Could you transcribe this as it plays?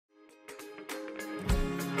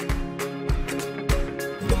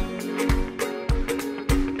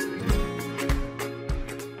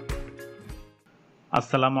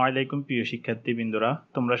আসসালামু আলাইকুম প্রিয় শিক্ষার্থীবৃন্দরা,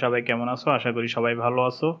 তোমরা সবাই কেমন আছো? আশা করি সবাই ভালো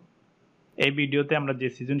আছো। এই ভিডিওতে আমরা যে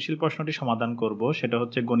সৃজনশীল প্রশ্নটি সমাধান করব সেটা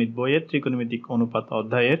হচ্ছে গণিত বইয়ের ত্রিকোণমিতিক অনুপাত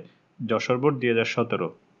অধ্যায়ের যশোর বোর্ড 2017।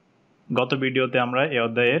 গত ভিডিওতে আমরা এই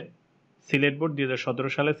অধ্যায়ের সিলেট বোর্ড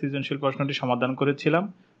 2017 সালে সৃজনশীল প্রশ্নটি সমাধান করেছিলাম।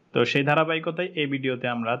 তো সেই ধারাবাহিকতায় এই ভিডিওতে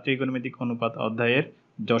আমরা ত্রিকোণমিতিক অনুপাত অধ্যায়ের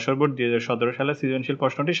যশোর বোর্ড 2017 সালে সৃজনশীল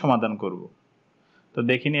প্রশ্নটি সমাধান করব। তো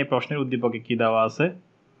দেখিনি এই প্রশ্নের উদ্দীপকে কি দেওয়া আছে।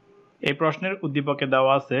 এই প্রশ্নের উদ্দীপকে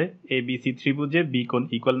দেওয়া আছে ABC ত্রিভুজে বি কোণ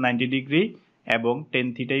ইকুয়াল 90 ডিগ্রি এবং tan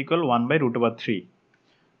থিটা ইকুয়াল 1/√3।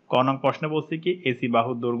 ক নং প্রশ্নে বলছে কি AC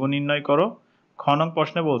বাহুর দৈর্ঘ্য নির্ণয় করো। খ নং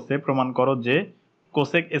প্রশ্নে বলছে প্রমাণ করো যে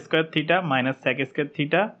cosec square theta minus sec square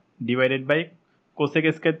theta divided by cosec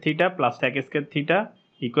square theta plus sec square theta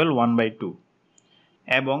equal 1/2।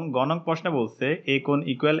 এবং গ নং প্রশ্নে বলছে A কোণ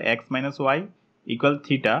equal x minus Y equal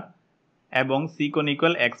theta এবং সি কোণ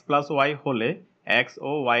ইকুয়াল x প্লাস ওয়াই হলে x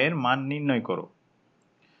ও y এর মান নির্ণয় করো।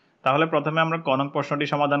 তাহলে প্রথমে আমরা ক নং প্রশ্নটি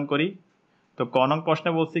সমাধান করি। তো ক নং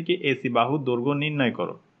প্রশ্নে বলছে কি AC বাহুর দৈর্ঘ্য নির্ণয়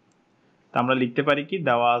করো। তো আমরা লিখতে পারি কি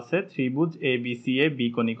দেওয়া আছে ত্রিভুজ ABCA বি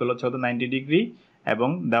কোণ ইকুয়াল হচ্ছে 90 ডিগ্রি এবং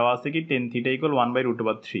দেওয়া আছে কি tan থিটা ইকুয়াল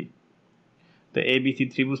 1/√3। তো ABC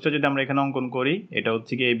ত্রিভুজটা যদি আমরা এখানে অঙ্কন করি, এটা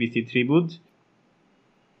হচ্ছে কি ABC ত্রিভুজ।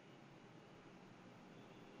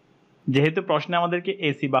 যেহেতু প্রশ্নে আমাদেরকে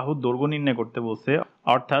AC বাহুর দৈর্ঘ্য নির্ণয় করতে বলছে,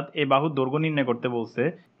 অর্থাৎ এই বাহুর দৈর্ঘ্য নির্ণয় করতে বলছে,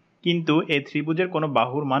 কিন্তু এই ত্রিভুজের কোনো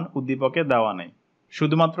বাহুর মান উদ্দীপকে দেওয়া নেই।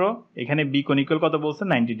 শুধুমাত্র এখানে বি কোণ ইকুয়াল কত বলছে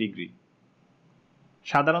 90 ডিগ্রি।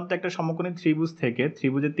 সাধারণত একটা সমকোণী ত্রিভুজ থেকে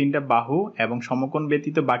ত্রিভুজের তিনটা বাহু এবং সমকোণ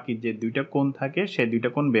ব্যতীত বাকি যে দুইটা কোণ থাকে সেই দুইটা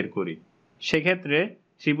কোণ বের করি। সেক্ষেত্রে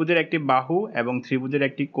ত্রিভুজের একটি বাহু এবং ত্রিভুজের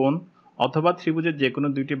একটি কোণ অথবা ত্রিভুজের যে কোনো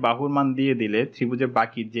দুইটি বাহুর মান দিয়ে দিলে ত্রিভুজের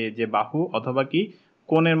বাকি যে বাহু অথবা কি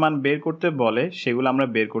কোণের মান বের করতে বলে সেগুলো আমরা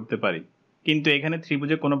বের করতে পারি। কিন্তু এখানে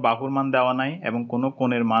ত্রিভুজে কোনো বাহুর মান দেওয়া নাই এবং কোনো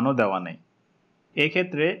কোণের মানও দেওয়া নাই।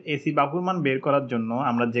 এক্ষেত্রে AC বাহুর মান বের করার জন্য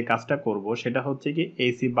আমরা যে কাজটা করব সেটা হচ্ছে কি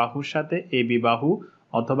AC বাহুর সাথে AB বাহু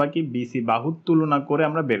অথবা কি BC বাহুর তুলনা করে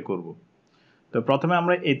আমরা বের করব। তো প্রথমে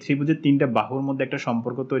আমরা এই ত্রিভুজের তিনটা বাহুর মধ্যে একটা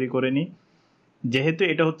সম্পর্ক তৈরি করে নিই। যেহেতু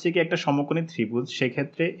এটা হচ্ছে কি একটা সমকোণী ত্রিভুজ,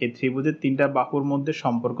 সেক্ষেত্রে এই ত্রিভুজের তিনটা বাহুর মধ্যে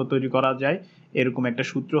সম্পর্ক তৈরি করা যায় এরকম একটা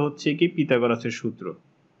সূত্র হচ্ছে কি পিথাগোরাসের সূত্র।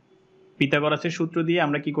 পিথাগোরাসের সূত্র দিয়ে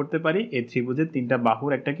আমরা কি করতে পারি, এই ত্রিভুজের তিনটা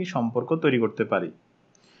বাহুর একটা কি সম্পর্ক তৈরি করতে পারি।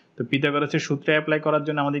 তো পিথাগোরাসের সূত্রে অ্যাপ্লাই করার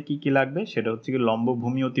জন্য আমাদের কি কি লাগবে, সেটা হচ্ছে কি লম্ব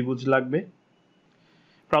ভূমি অতিভুজ লাগবে।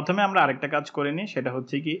 প্রথমে আমরা আরেকটা কাজ করে নিই, সেটা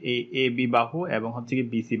হচ্ছে কি এই AB বাহু এবং হচ্ছে কি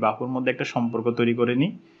BC বাহুর মধ্যে একটা সম্পর্ক তৈরি করে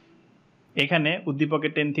নিই। এখানে উদ্দীপকে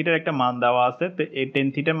tan থিটার একটা মান দেওয়া আছে, তো এই tan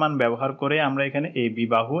থিটার মান ব্যবহার করে আমরা এখানে AB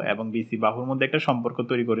বাহু এবং BC বাহুর মধ্যে একটা সম্পর্ক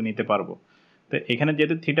তৈরি করে নিতে পারবো। তো এখানে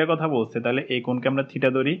যেহেতু থিটার কথা বলছে, তাহলে এই কোণকে আমরা থিটা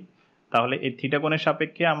ধরি। তাহলে এই থিটা কোণের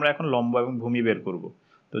সাপেক্ষে আমরা এখন লম্ব এবং ভূমি বের করব।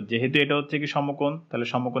 তো যেহেতু এটা হচ্ছে কি সমকোণ, তাহলে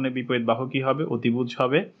সমকোণের বিপরীত বাহু কি হবে, অতিভুজ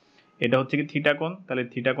হবে। এটা হচ্ছে কি থিটা কোণ, তাহলে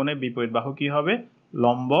থিটা কোণের বিপরীত বাহু কি হবে,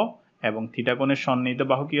 লম্ব, এবং থিটা কোণের সন্নিহিত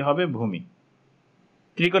বাহু কি হবে, ভূমি।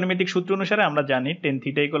 ত্রিকোণমিতিক সূত্র অনুসারে আমরা জানি tan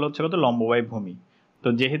থিটা ইকুয়াল হচ্ছে কত, লম্ব বাই ভূমি। তো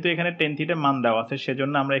যেহেতু এখানে tan থিটার মান দেওয়া আছে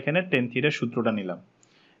সেজন্য আমরা এখানে tan থিটার সূত্রটা নিলাম।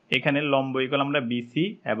 এখানে লম্ব ইকুয়াল আমরা BC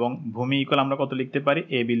এবং ভূমি ইকুয়াল আমরা কত লিখতে পারি,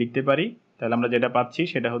 AB লিখতে পারি। তাহলে আমরা যেটা পাচ্ছি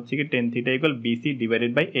সেটা হচ্ছে কি tan theta equal BC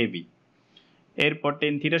divided by AB। এরপর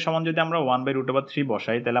tan থিটা সমান যদি আমরা 1/√3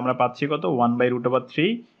 বসাই, তাহলে আমরা পাচ্ছি কত, 1/√3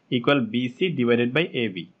 equal BC divided by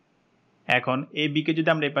AB। এখন AB কে যদি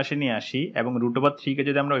আমরা এই পাশে নিয়ে আসি এবং √3 কে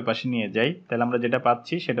যদি আমরা ওই পাশে নিয়ে যাই, তাহলে আমরা যেটা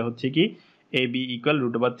পাচ্ছি সেটা হচ্ছে কি AB ইকুয়াল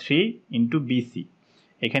 √3 ইন্টু BC।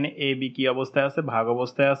 এখানে AB কি অবস্থায় আছে, ভাগ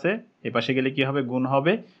অবস্থায় আছে। এই পাশে গেলে কি হবে, গুণ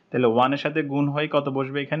হবে। তাহলে 1 এর সাথে গুণ হয়ে কত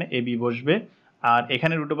বসবে, এখানে AB বসবে। আর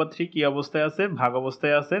এখানে √3 কি অবস্থায় আছে, ভাগ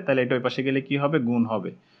অবস্থায় আছে। তাহলে এটা ওই পাশে গেলে কি হবে, গুণ হবে।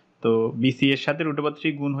 তো BC এর সাথে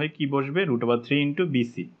 √3 গুণ হয়ে কি বসবে, √3 ইন্টু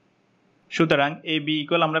BC। সুতরাং AB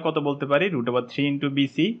ইকুয়াল আমরা কত বলতে পারি, √3 ইন্টু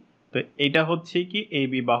BC। তো এটা হচ্ছে কি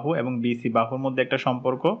AB বাহু এবং BC বাহুর মধ্যে একটা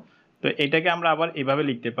সম্পর্ক। তো এটাকে আমরা আবার এভাবে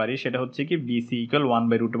লিখতে পারি, সেটা হচ্ছে কি BC ইকুয়াল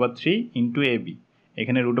 1/√3 ইন্টু AB।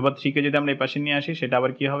 এখানে √3 কে যদি আমরা এই পাশে নিয়ে আসি সেটা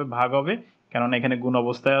আবার কি হবে, ভাগ হবে, কেননা এখানে গুণ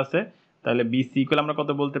অবস্থায় আছে। তাহলে BC ইকুয়াল আমরা কত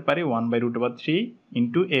বলতে পারি, 1/√3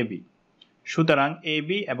 ইন্টু AB। সুতরাং AB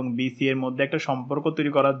এবং BC এর মধ্যে একটা সম্পর্ক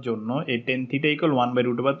তৈরি করার জন্য এই tan থিটা ইকুয়াল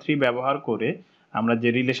 1/√3 ব্যবহার করে আমরা যে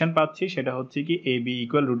রিলেশন পাচ্ছি সেটা হচ্ছে কি AB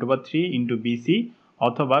ইকুয়াল √3 ইন্টু BC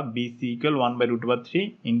অথবা BC ইকুয়াল 1/√3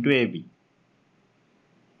 ইন্টু AB।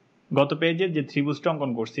 গত পেজে যে ত্রিভুজটা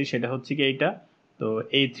অঙ্কন করছি সেটা হচ্ছে কি এইটা। তো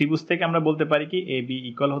এই ত্রিভুজ থেকে আমরা বলতে পারি কি AB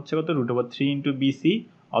ইকুয়াল হচ্ছে কত, √3 ইন্টু BC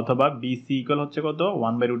অথবা BC ইকুয়াল হচ্ছে কত,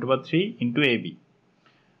 1/√3 ইন্টু AB।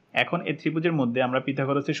 এখন এই ত্রিভুজের মধ্যে আমরা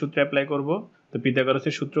পিথাগোরাসের সূত্র অ্যাপ্লাই করব। তো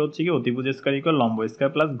পিথাগোরাসের সূত্র হচ্ছে কি অতিভুজ স্কয়ার ইকুয়াল লম্ব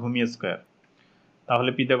স্কয়ার প্লাস ভূমি স্কয়ার। তাহলে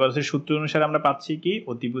পিথাগোরাসের সূত্র অনুসারে আমরা পাচ্ছি কি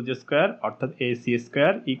অতিভুজ স্কয়ার অর্থাৎ এসি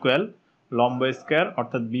স্কয়ার ইকুয়াল লম্ব স্কয়ার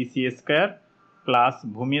অর্থাৎ বিসি স্কয়ার প্লাস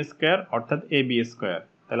ভূমি স্কয়ার অর্থাৎ এবি স্কয়ার।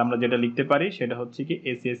 তাহলে আমরা যেটা লিখতে পারি সেটা হচ্ছে কি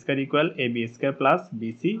AC square equal AB square plus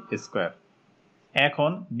BC square.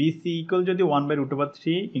 এখন বিসি ইকুয়াল যদি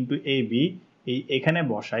 1/√3 ইন্টু এবি এখানে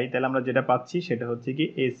বসাই তাহলে আমরা যেটা পাচ্ছি সেটা হচ্ছে কি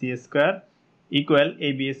AC square equal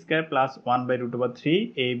AB square plus 1/√3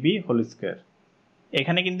 AB whole square.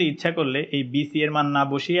 এখানে কিন্তু ইচ্ছা করলে এই বিসি এর মান না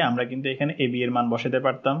বসিয়ে আমরা কিন্তু এখানে এবি এর মান বসাতে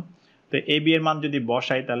পারতাম। তো এবি এর মান যদি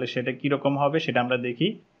বসাই তাহলে সেটা কিরকম হবে সেটা আমরা দেখি।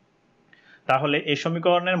 তাহলে এই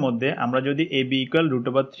সমীকরণের মধ্যে আমরা যদি এবি ইকুয়াল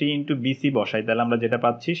 √3 ইন্টু বিসি বসাই তাহলে আমরা যেটা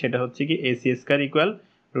পাচ্ছি সেটা হচ্ছে কি AC square equal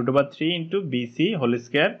 √3 into BC whole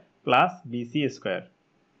square plus BC square.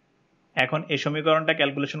 এখন এই সমীকরণটা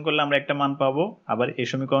ক্যালকুলেশন করলে আমরা একটা মান পাবো, আবার এই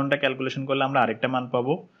সমীকরণটা ক্যালকুলেশন করলে আমরা আরেকটা মান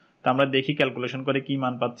পাবো। তো আমরা দেখি ক্যালকুলেশন করে কি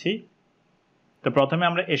মান পাচ্ছি। তো প্রথমে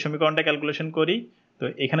আমরা এই সমীকরণটা ক্যালকুলেশন করি। তো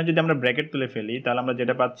এখানে যদি আমরা ব্র্যাকেট তুলে ফেলি তাহলে আমরা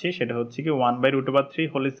যেটা পাচ্ছি সেটা হচ্ছে কি 1/√3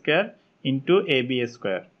 whole square into AB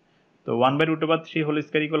square. তো 1/√3 হোল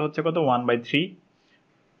স্কয়ার ইকুয়াল হচ্ছে কত 1/3।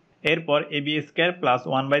 এরপর AB square plus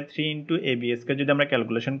 1/3 into AB square যদি আমরা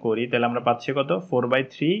ক্যালকুলেশন করি তাহলে আমরা পাচ্ছি কত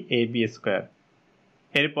 4/3 এবি স্কয়ার।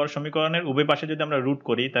 এরপর সমীকরণের উভয় পাশে যদি আমরা রুট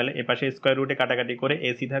করি তাহলে এ পাশে স্কয়ার রুটে কাটাকাটি করে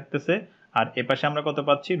এসি থাকতেছে, আর এ পাশে আমরা কত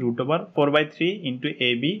পাচ্ছি √4/3 ইন্টু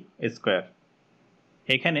এবি স্কয়ার।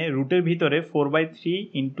 এখানে রুটের ভিতরে 4/3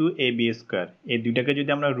 ইন্টু এবি স্কয়ার এই দুইটাকে যদি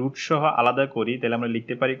আমরা রুট সহ আলাদা করি তাহলে আমরা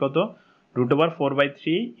লিখতে পারি কত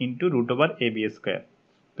 √4/3 ইন্টু √এবি স্কয়ার।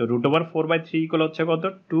 তো √4/3 ইকুয়াল হচ্ছে কত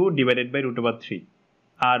 2/√3,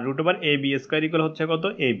 আর √এবি স্কয়ার ইকুয়াল হচ্ছে কত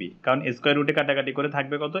এবি, কারণ স্কয়ার রুটে কাটাকাটি করে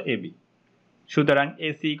থাকবে কত এবি। সুতরাং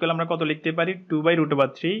এসি ইকুয়াল আমরা কত লিখতে পারি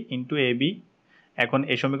 2/√3 ইন্টু এবি। এখন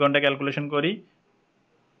এই সমীকরণটা ক্যালকুলেশন করি।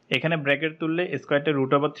 এখানে ব্র্যাকেট তুললে স্কয়ারটা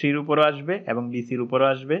 √3 এর উপরও আসবে এবং বিসি এর উপরও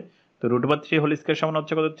আসবে। তো √3 হোল স্কয়ার সমান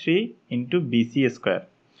হচ্ছে কত 3 into BC square.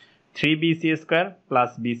 3bc square plus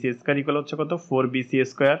BC square equal হচ্ছে কত 4bc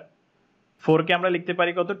স্কয়ার। 4 কে আমরা লিখতে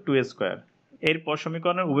পারি কত 2 স্কয়ার। এরপর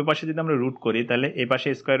সমীকরণের উভয় পাশে যদি আমরা রুট করি তাহলে এই পাশে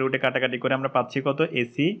স্কয়ার রুটে কাটাকাটি করে আমরা পাচ্ছি কত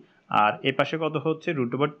এসি, আর এই পাশে কত হচ্ছে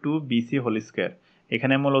 √2bc হোল স্কয়ার।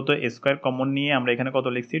 এখানে মূলত স্কয়ার কমন নিয়ে আমরা এখানে কত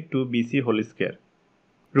লিখছি 2bc whole square.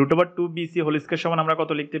 √2bc whole square সমান আমরা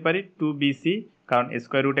কত লিখতে পারি 2bc, কারণ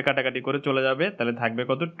স্কয়ার রুটে কাটাকাটি করে চলে যাবে তাহলে থাকবে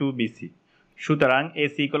কত 2bc। সুতরাং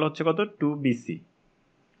এসি ইকুয়াল হচ্ছে কত 2bc।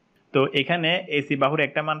 তো এখানে এসি বাহুর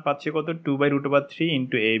একটা মান পাচ্ছি কত 2/√3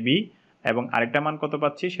 ইন্টু এবি, এবং আরেকটা মান কত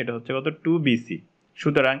পাচ্ছি সেটা হচ্ছে কত 2bc।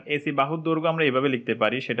 সুতরাং এসি বাহুর দৈর্ঘ্য আমরা এভাবে লিখতে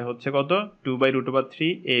পারি সেটা হচ্ছে কত 2/√3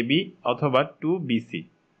 এবি অথবা 2bc।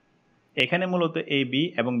 এখানে মূলত এবি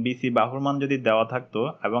এবং বিসি বাহুর মান যদি দেওয়া থাকতো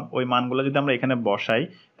এবং ওই মানগুলো যদি আমরা এখানে বসাই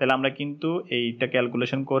তাহলে আমরা কিন্তু এইটা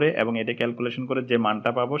ক্যালকুলেশন করে এবং এটা ক্যালকুলেশন করে যে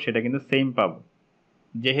মানটা পাবো সেটা কিন্তু সেম পাবো।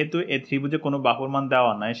 যেহেতু এই ত্রিভুজে কোনো বাহুর মান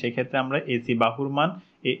দেওয়া নাই সেক্ষেত্রে আমরা এসি বাহুর মান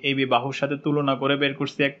এবি বাহুর সাথে তুলনা করে বের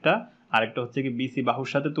করছি একটা, আরেকটা হচ্ছে কি বিসি বাহুর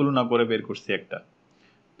সাথে তুলনা করে বের করছি একটা।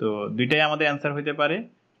 তো দুইটাই আমাদের অ্যান্সার হইতে পারে।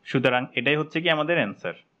 সুতরাং এটাই হচ্ছে কি আমাদের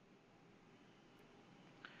অ্যান্সার।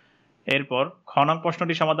 এরপর খ নং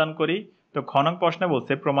প্রশ্নটি সমাধান করি। তো খ নং প্রশ্নে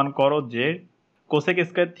বলছে প্রমাণ করো যে cosec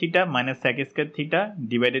square theta minus sec square theta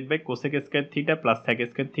divided by cosec square theta plus sec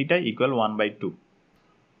square theta equal 1/2।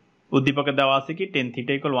 উদ্দীপকে দেওয়া আছে কি tan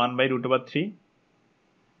থিটা ইকুয়াল 1/√3।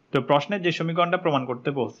 তো প্রশ্নের যে সমীকরণটা প্রমাণ করতে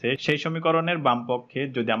বলছে সেই সমীকরণের বাম পক্ষে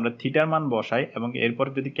যদি আমরা থিটার মান বসাই এবং এরপর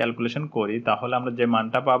যদি ক্যালকুলেশন করি তাহলে আমরা যে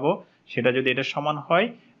মানটা পাবো সেটা যদি এটা সমান হয়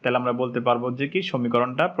তাহলে আমরা বলতে পারবো যে কি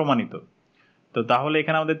সমীকরণটা প্রমাণিত। তো তাহলে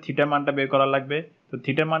এখানে আমাদের থিটার মানটা বের করা লাগবে। তো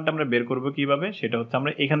থিটার মানটা আমরা বের করব কিভাবে সেটা হচ্ছে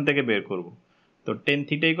আমরা এখান থেকে বের করব। তো tan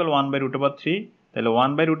থিটা ইকুয়াল 1/√3, তাহলে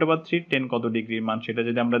 1/√3 tan কত ডিগ্রির মান সেটা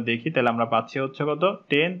যদি আমরা দেখি তাহলে আমরা পাচ্ছি হচ্ছে কত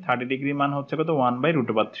tan 30 ডিগ্রির মান হচ্ছে কত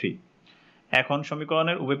 1/√3। এখন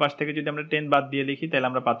সমীকরণের উভয় পাশ থেকে যদি আমরা tan বাদ দিয়ে লিখি তাহলে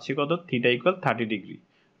আমরা পাচ্ছি কত থিটা ইকুয়াল 30 ডিগ্রি।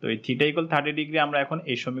 তো এই থিটা ইকুয়াল 30 ডিগ্রি আমরা এখন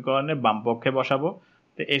এই সমীকরণের বাম পক্ষে বসাবো।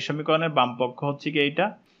 তো এই সমীকরণের বাম পক্ষ হচ্ছে কি এইটা।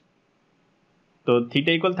 তো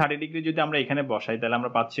থিটা ইকুয়াল 30 ডিগ্রি যদি আমরা এখানে বসাই তাহলে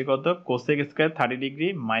আমরা পাচ্ছি কত cosec square 30 degree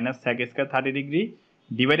minus sec square 30 degree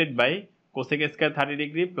divided by cosec square 30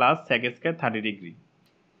 degree plus sec square 30 degree.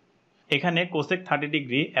 এখানে কোসেক 30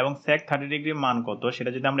 ডিগ্রি এবং সেক 30 ডিগ্রির মান কত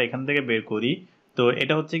সেটা যদি আমরা এখান থেকে বের করি, তো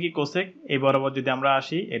এটা হচ্ছে কি কোসেক, এই বরাবর যদি আমরা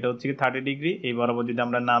আসি এটা হচ্ছে কি 30 ডিগ্রি, এই বরাবর যদি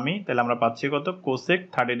আমরা নামি তাহলে আমরা পাচ্ছি কত কোসেক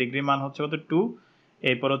 30 ডিগ্রির মান হচ্ছে কত 2,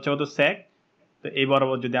 এরপর হচ্ছে কত সেক। তো এই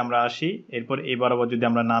বরাবর যদি আমরা আসি এরপর এই বরাবর যদি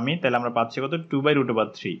আমরা নামি তাহলে আমরা পাচ্ছি কত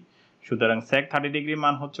 2/√3। সুতরাং সেক 30 ডিগ্রির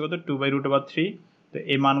মান হচ্ছে কত 2/√3। তো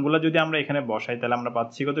এই মানগুলো যদি আমরা এখানে বসাই তাহলে আমরা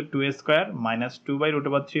পাচ্ছি কত 2 square minus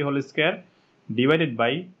 2/√3 whole square divided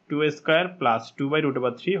by 2 square plus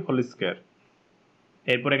 2/√3 whole square.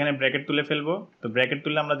 এরপর এখানে ব্র্যাকেট তুলে ফেলবো। তো ব্র্যাকেট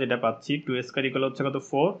তুললে আমরা যেটা পাচ্ছি 2 স্কয়ার ইকুয়াল হচ্ছে কত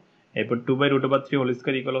 4, এরপর 2/√3 হোল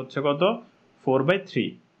স্কয়ার ইকুয়াল হচ্ছে কত 4/3,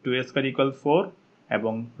 2 স্কয়ার ইকুয়াল 4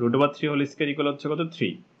 এবং √3 হোল স্কয়ার ইকুয়াল হচ্ছে কত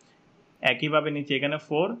 3। একইভাবে নিচে এখানে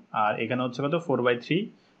 4 আর এখানে হচ্ছে কত 4/3,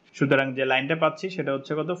 সুতরাং যে লাইনটা পাচ্ছি সেটা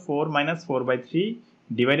হচ্ছে কত 4 - 4/3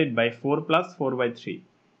 ডিভাইডেড বাই 4 + 4/3।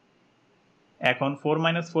 এখন 4 -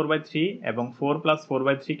 4/3 এবং 4 +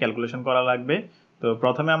 4/3 ক্যালকুলেশন করা লাগবে। তো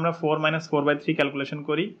প্রথমে আমরা 4 - 4/3 ক্যালকুলেশন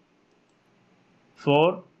করি। 4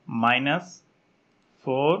 -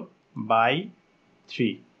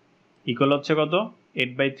 4/3 ইকুয়াল হচ্ছে কত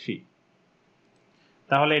 8/3।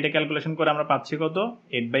 তাহলে এটা ক্যালকুলেশন করে আমরা পাচ্ছি কত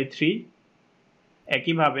 8/3।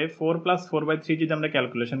 একইভাবে 4 + 4/3 যদি আমরা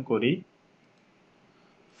ক্যালকুলেশন করি,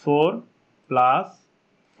 4 +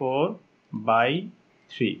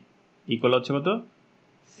 4/3 ইকুয়াল হচ্ছে কত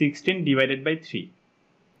 16 ডিভাইডেড বাই 3।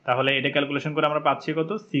 তাহলে এটা ক্যালকুলেশন করে আমরা পাচ্ছি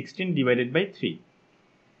কত 16 ডিভাইডেড বাই 3।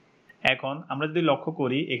 এখন আমরা যদি লক্ষ্য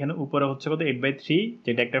করি এখানে উপরে হচ্ছে কত 8/3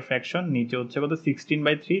 যেটা একটা ফ্র্যাকশন, নিচে হচ্ছে কত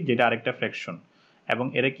 16/3 যেটা আরেকটা ফ্র্যাকশন, এবং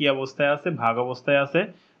এরা কি অবস্থায় আছে, ভাগ অবস্থায় আছে।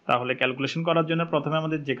 তাহলে ক্যালকুলেশন করার জন্য প্রথমে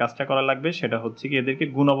আমাদের যে কাজটা করা লাগবে সেটা হচ্ছে কি এদেরকে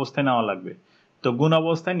গুণ অবস্থায় নেওয়া লাগবে। তো গুণ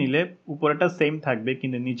অবস্থায় নিলে উপরেটা সেম থাকবে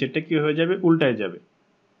কিন্তু নিচেরটা কি হয়ে যাবে, উল্টায় যাবে।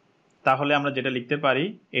 তাহলে আমরা যেটা লিখতে পারি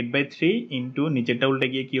 8/3 ইন্টু নিচেরটা উল্টে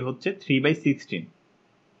গিয়ে কি হচ্ছে 3/16।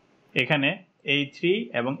 এখানে এই 3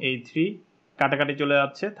 এবং এই 3 কাটাকাটি চলে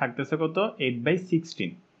যাচ্ছে, থাকতেছে কত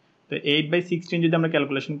 8/16। তো 8/16 যদি আমরা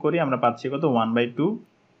ক্যালকুলেশন করি আমরা পাচ্ছি কত 1/2।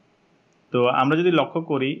 তো আমরা যদি লক্ষ্য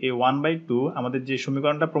করি এই 1/2 আমাদের যে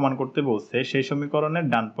সমীকরণটা প্রমাণ করতে বলছে সেই সমীকরণের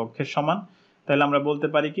ডান পক্ষের সমান। তাহলে আমরা বলতে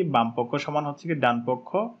পারি কি বাম পক্ষ সমান হচ্ছে কি ডান পক্ষ,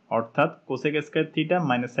 অর্থাৎ cosec square theta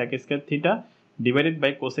minus sec square theta divided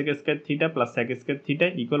by cosec square theta plus sec square theta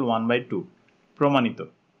equal 1/2 প্রমাণিত।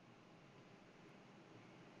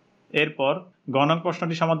 এরপর গণক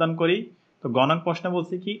প্রশ্নটি সমাধান করি। তো গণক প্রশ্ন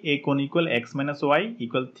বলছে কি a কোণ equal x - y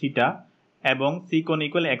equal theta এবং c কোণ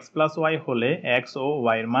ইকুয়াল x + y হলে x ও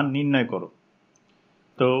y এর মান নির্ণয় করো।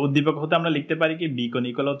 তো উদ্দীপক হতে আমরা লিখতে পারি কি b কোণ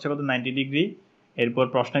ইকুয়াল হচ্ছে কত 90 ডিগ্রি। এরপর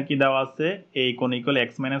প্রশ্নে কি দেওয়া আছে a কোণ equal x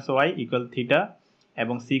 - y equal theta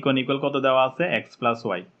এবং c কোণ ইকুয়াল কত দেওয়া আছে x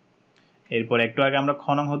 + y। এরপর একটু আগে আমরা খ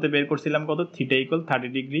নং হতে বের করছিলাম কত থিটা ইকুয়াল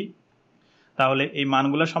 30 ডিগ্রি। তাহলে এই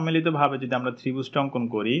মানগুলো সম্মিলিতভাবে যদি আমরা ত্রিভুজটা অঙ্কন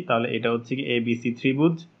করি তাহলে এটা হচ্ছে কি ABC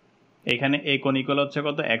ত্রিভুজ। এখানে a কোণ ইকুয়াল হচ্ছে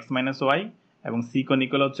কত x - y এবং c কোণ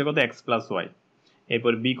ইকুয়াল হচ্ছে কত x + y।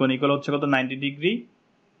 এরপর b কোণ ইকুয়াল হচ্ছে কত 90 ডিগ্রি।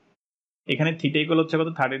 এখানে থিটা ইকুয়াল হচ্ছে কত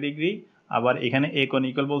 30 ডিগ্রি। আবার এখানে a কোণ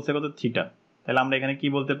ইকুয়াল বলছে কত থিটা। তাহলে আমরা এখানে কি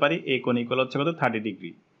বলতে পারি a কোণ ইকুয়াল হচ্ছে কত 30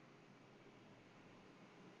 ডিগ্রি।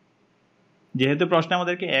 যেহেতু প্রশ্নে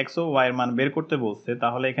আমাদেরকে x ও y এর মান বের করতে বলছে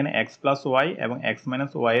তাহলে এখানে x + y এবং x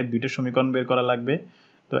 - y এর দুইটা সমীকরণ বের করা লাগবে।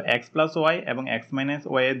 তো x + y এবং x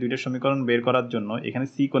 - y এর দুইটা সমীকরণ বের করার জন্য এখানে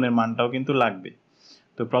c কোণের মানটাও কিন্তু লাগবে।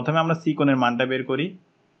 তো প্রথমে আমরা c কোণের মানটা বের করি।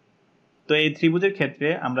 তো এই ত্রিভুজের ক্ষেত্রে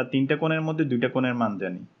আমরা তিনটা কোণের মধ্যে দুইটা কোণের মান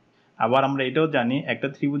জানি। আবার আমরা এটাও জানি একটা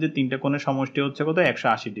ত্রিভুজের তিনটা কোণের সমষ্টি হচ্ছে কত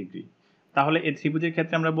 180 ডিগ্রি। তাহলে এই ত্রিভুজের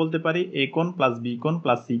ক্ষেত্রে আমরা বলতে পারি a কোণ প্লাস b কোণ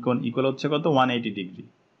প্লাস c কোণ ইকুয়াল হচ্ছে কত 180 ডিগ্রি।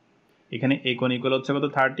 এখানে a কোণ ইকুয়াল হচ্ছে কত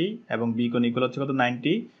 30 এবং b কোণ ইকুয়াল হচ্ছে কত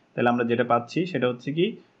 90। তাহলে আমরা যেটা পাচ্ছি সেটা হচ্ছে কি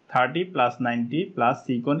 30 + 90 + c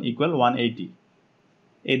কোণ ইকুয়াল 180।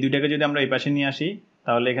 এই দুইটাকে যদি আমরা এই পাশে নিয়ে আসি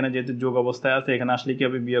তাহলে এখানে যেহেতু যোগ অবস্থায় আছে এখানে আসলে কি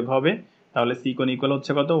হবে বিয়োগ হবে। তাহলে c কোণ ইকুয়াল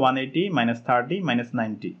হচ্ছে কত 180 - 30 -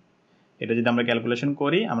 90। এটা যদি আমরা ক্যালকুলেশন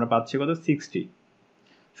করি আমরা পাচ্ছি কত 60।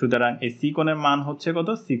 সুতরাং এই c কোণের মান হচ্ছে কত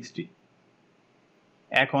 60।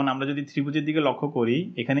 এখন আমরা যদি ত্রিভুজের দিকে লক্ষ্য করি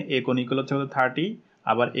এখানে a কোণ ইকুয়াল হচ্ছে কত 30,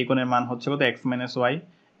 আবার a কোণের মান হচ্ছে কত x - y।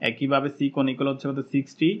 একইভাবে c কোণ ইকুয়াল হচ্ছে কত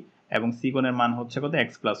 60 এবং c কোণের মান হচ্ছে কত x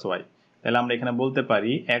 + y। তাহলে আমরা এখানে বলতে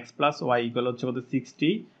পারি x + y ইকুয়াল হচ্ছে কত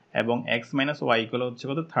 60 এবং x - y ইকুয়াল হচ্ছে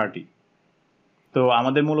কত 30। তো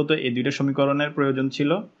আমাদের মূলত এই দুইটা সমীকরণের প্রয়োজন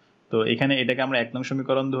ছিল। তো এখানে এটাকে আমরা 1 নং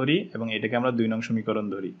সমীকরণ ধরি এবং এটাকে আমরা 2 নং সমীকরণ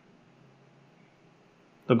ধরি।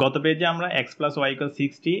 তো গত পেজে আমরা x + y =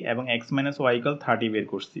 60 এবং x - y = 30 বের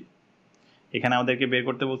করছি। এখানে আমাদেরকে বের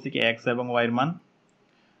করতে বলছি কি x এবং y এর মান।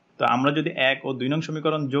 তো আমরা যদি 1 ও 2 নং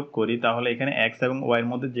সমীকরণ যোগ করি তাহলে এখানে x এবং y এর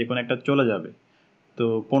মধ্যে যে কোনো একটা চলে যাবে। তো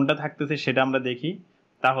কোনটা থাকতেছে সেটা আমরা দেখি।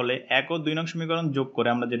 তাহলে 1 ও 2 নং সমীকরণ যোগ করে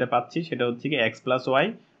আমরা যেটা পাচ্ছি সেটা হচ্ছে কি x + y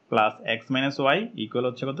plus x - y equal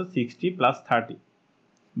হচ্ছে কত 60 + 30।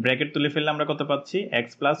 ব্র্যাকেট তুলে ফেললে আমরা কত পাচ্ছি x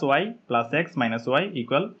 + y plus x - y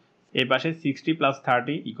equal এই পাশে 60 +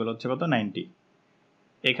 30 ইকুয়াল হচ্ছে কত 90।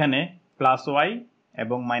 এখানে প্লাস y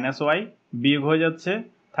এবং মাইনাস y বিয়োগ হয়ে যাচ্ছে,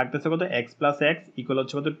 থাকতেছে কত x + x ইকুয়াল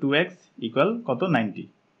হচ্ছে কত 2x ইকুয়াল কত 90।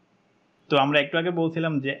 তো আমরা একটু আগে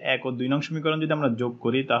বলছিলাম যে 1 ও 2 নং সমীকরণ যদি আমরা যোগ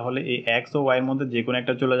করি তাহলে এই x ও y এর মধ্যে যে কোনো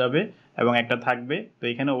একটা চলে যাবে এবং একটা থাকবে। তো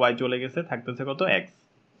এখানে y চলে গেছে, থাকতেছে কত x।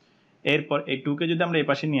 এরপর এই 2 কে যদি আমরা এই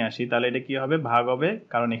পাশে নিয়ে আসি তাহলে এটা কি হবে, ভাগ হবে,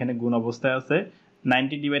 কারণ এখানে গুণ অবস্থায় আছে।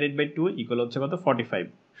 90/2 ইকুয়াল হচ্ছে কত, 45।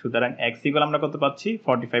 সুতরাং x ইকুয়াল আমরা কত পাচ্ছি,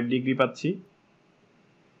 45 ডিগ্রি পাচ্ছি।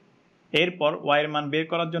 এরপর y এর মান বের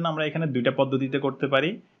করার জন্য আমরা এখানে দুইটা পদ্ধতিতে করতে পারি।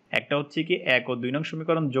 একটা হচ্ছে কি 1 ও 2 নং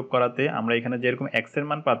সমীকরণ যোগ করাতে আমরা এখানে যেরকম x এর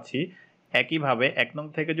মান পাচ্ছি, একইভাবে 1 নং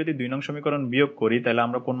থেকে যদি 2 নং সমীকরণ বিয়োগ করি তাহলে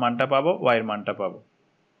আমরা কোন মানটা পাবো, y এর মানটা পাবো।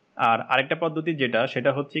 আর আরেকটা পদ্ধতি যেটা,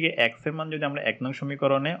 সেটা হচ্ছে কি x এর মান যদি আমরা 1 নং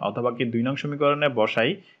সমীকরণে অথবা কি 2 নং সমীকরণে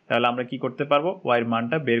বসাই তাহলে আমরা কি করতে পারবো, y এর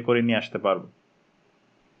মানটা বের করে নিয়ে আসতে পারবো।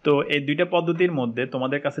 তো এই দুইটা পদ্ধতির মধ্যে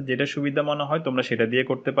তোমাদের কাছে যেটা সুবিধা মনে হয় তোমরা সেটা দিয়ে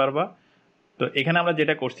করতে পারবা। তো এখানে আমরা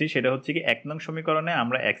যেটা করছি সেটা হচ্ছে কি 1 নং সমীকরণে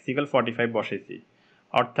আমরা x ইকুয়াল 45 বসাইছি,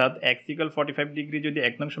 অর্থাৎ x ইকুয়াল 45 ডিগ্রি যদি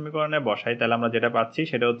 1 নং সমীকরণে বসাই তাহলে আমরা যেটা পাচ্ছি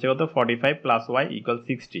সেটা হচ্ছে কত, 45 প্লাস y ইকুয়াল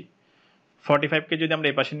 60। 45 কে যদি আমরা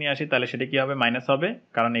এই পাশে নিয়ে আসি তাহলে সেটা কি হবে, মাইনাস হবে,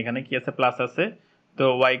 কারণ এখানে কি আছে, প্লাস আছে। তো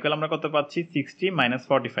y ইকুয়াল আমরা কত পাচ্ছি, 60 মাইনাস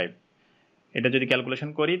 45। এটা যদি ক্যালকুলেশন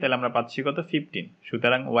করি তাহলে আমরা পাচ্ছি কত, 15।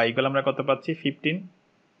 সুতরাং y ইকুয়াল আমরা কত পাচ্ছি, 15।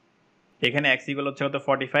 এখানে x ইকুয়াল হচ্ছে কত,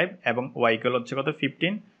 45 এবং y ইকুয়াল হচ্ছে কত,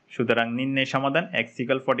 15। সুতরাং নির্ণয় সমাধান x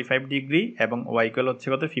ইকুয়াল 45 ডিগ্রি এবং y ইকুয়াল হচ্ছে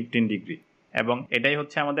কত, 15 ডিগ্রি, এবং এটাই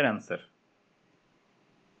হচ্ছে আমাদের অ্যান্সার।